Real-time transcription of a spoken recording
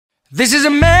This is a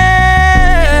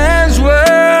man's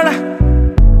world.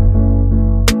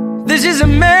 This is a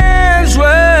man's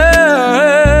world.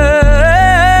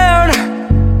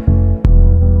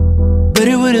 But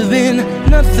it would have been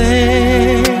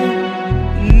nothing,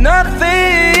 nothing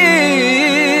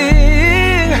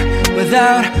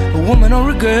without a woman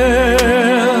or a girl.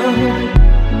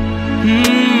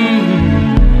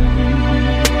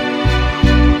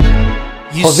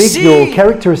 Hovig, your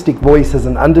characteristic voice has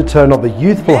an undertone of a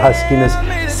youthful huskiness,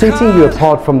 setting you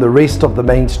apart from the rest of the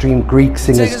mainstream Greek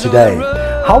singers today.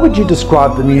 How would you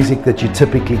describe the music that you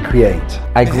typically create?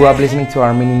 I grew up listening to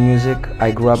Armenian music. I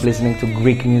grew up listening to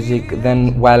Greek music.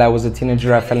 Then while I was a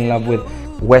teenager, I fell in love with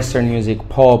Western music,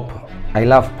 pop. I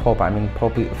love pop. I mean,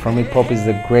 for me, pop is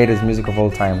the greatest music of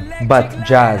all time. But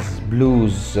jazz,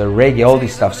 blues, reggae, all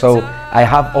this stuff. So I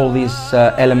have all these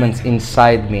elements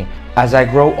inside me. As I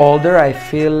grow older, I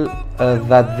feel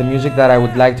that the music that I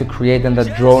would like to create and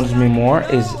that draws me more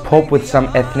is pop with some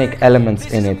ethnic elements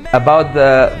in it. About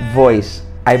the voice,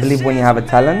 I believe when you have a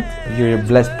talent, you're a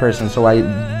blessed person. So I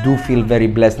do feel very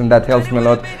blessed, and that helps me a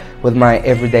lot with my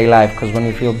everyday life, because when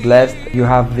you feel blessed, you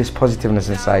have this positiveness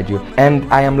inside you. And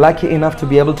I am lucky enough to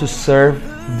be able to serve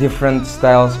different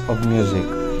styles of music.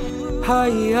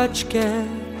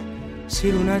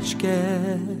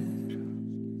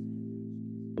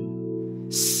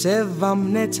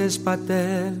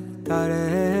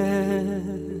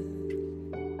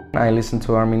 I listen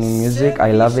to Armenian music,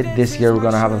 I love it. This year we're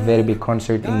gonna have a very big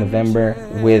concert in November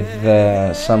with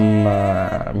some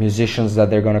musicians that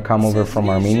they're gonna come over from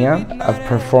Armenia. I've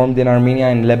performed in Armenia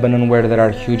and Lebanon, where there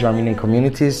are huge Armenian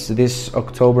communities. This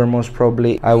October, most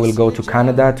probably, I will go to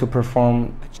Canada to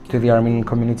perform to the Armenian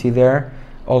community there.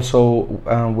 Also,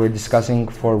 we're discussing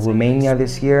for Romania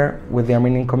this year with the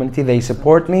Armenian community. They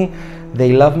support me,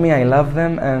 they love me, I love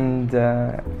them, and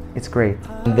it's great.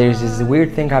 There's this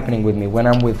weird thing happening with me. When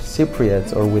I'm with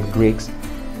Cypriots or with Greeks,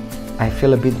 I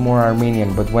feel a bit more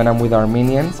Armenian, but when I'm with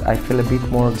Armenians, I feel a bit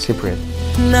more Cypriot.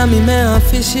 Να μη με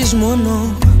αφήσεις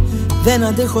μόνο, δεν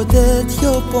αντέχω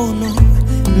τέτοιο πόνο.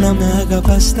 Να με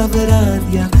αγαπάς τα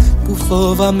βράδια που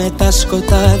φόβαμαι τα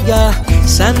σκοτάδια.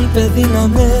 Σαν παιδί να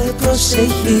με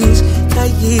προσέχεις, τα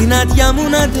γυνάτια μου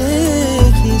να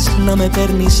αντέχεις. Να με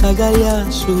παίρνεις αγκαλιά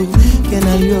σου και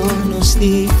να λιώνω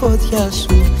στη φωτιά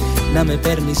σου. Να με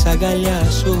παίρνεις αγκαλιά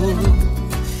σου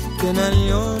και να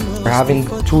λιώνω. Having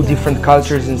two different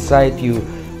cultures inside you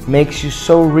makes you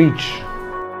so rich.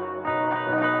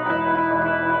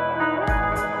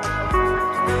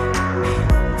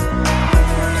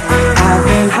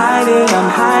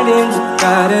 I'm hiding,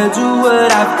 gotta do what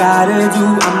I've gotta do.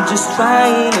 I'm just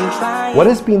trying and trying. What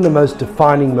has been the most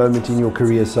defining moment in your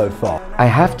career so far? I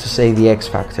have to say the X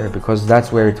Factor, because that's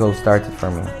where it all started for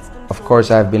me. Of course,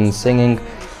 I've been singing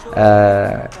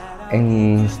in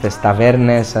the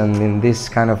tavernes and in these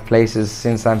kind of places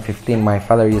since I'm 15. My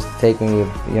father used to take me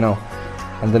with,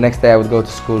 and the next day I would go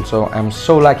to school. So I'm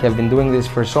so lucky. I've been doing this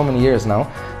for so many years now.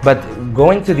 But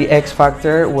going to the X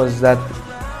Factor was that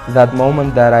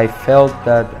moment that I felt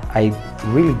that I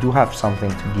really do have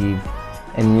something to give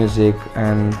in music,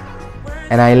 and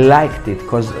I liked it,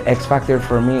 because X Factor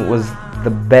for me was the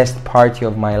best party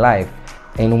of my life.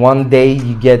 And one day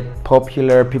you get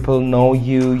popular, people know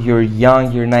you, you're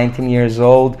young, you're 19 years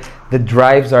old, the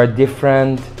drives are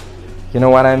different, you know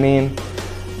what I mean?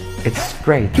 It's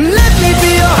great. Let me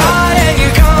be your heart and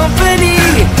your company.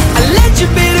 I let you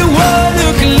be the one who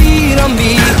can lead on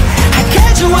me. I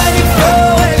catch you when you flow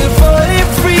and you're falling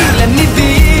free. Let me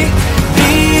be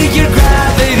your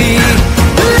gravity.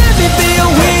 Let me be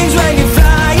your wings when you're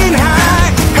flying high.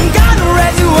 I'm gonna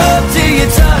raise you up till you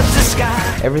touch the sky.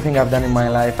 Everything I've done in my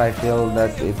life, I feel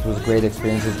that it was great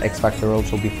experiences. X Factor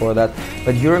also before that.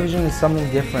 But Eurovision is something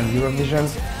different. Eurovision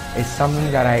is something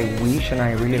that I wish and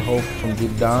I really hope from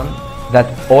deep down that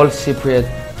all Cypriot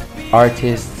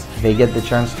artists, they get the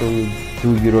chance to do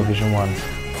Eurovision once.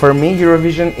 For me,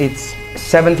 Eurovision, it's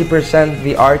 70%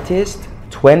 the artist,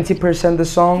 20% the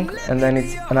song, and then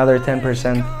it's another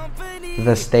 10%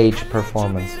 the stage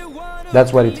performance.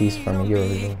 That's what it is for me,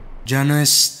 Eurovision. Ya no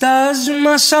estás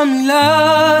más a mi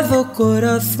lado,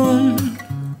 corazón,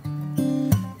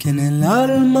 que en el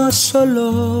alma solo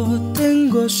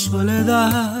tengo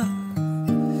soledad.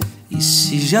 Y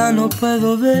si ya no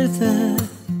puedo verte,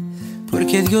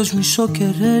 porque Dios me hizo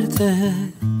quererte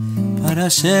para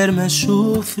hacerme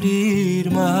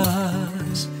sufrir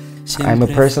más. I'm a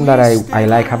person that I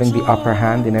like having the upper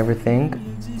hand in everything.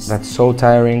 That's so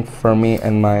tiring for me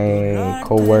and my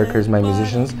co-workers, my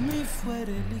musicians.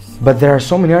 But there are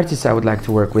so many artists I would like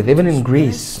to work with, even in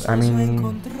Greece. I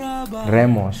mean,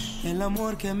 Remos,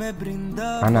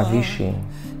 Anna Vichy,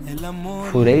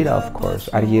 Fureira, of course,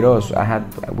 Argyros.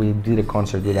 We did a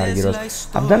concert with Argyros.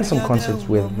 I've done some concerts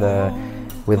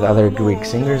with other Greek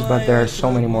singers, but there are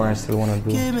so many more I still want to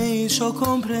do.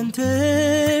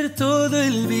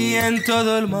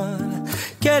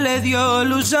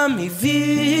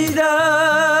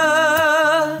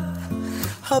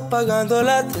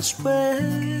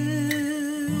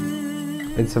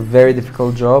 It's a very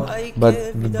difficult job, but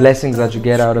the blessings that you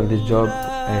get out of this job,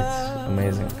 it's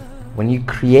amazing. When you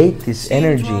create this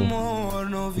energy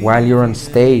while you're on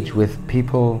stage with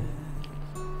people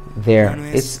there,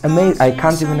 it's amazing. I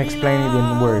can't even explain it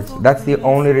in words. That's the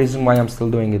only reason why I'm still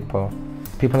doing it, Paul.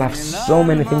 People have so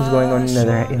many things going on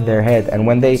in their head, and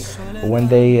when they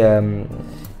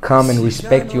come and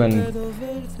respect you and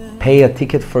pay a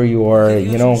ticket for you, or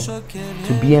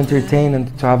to be entertained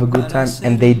and to have a good time,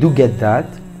 and they do get that,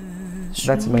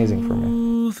 that's amazing for me.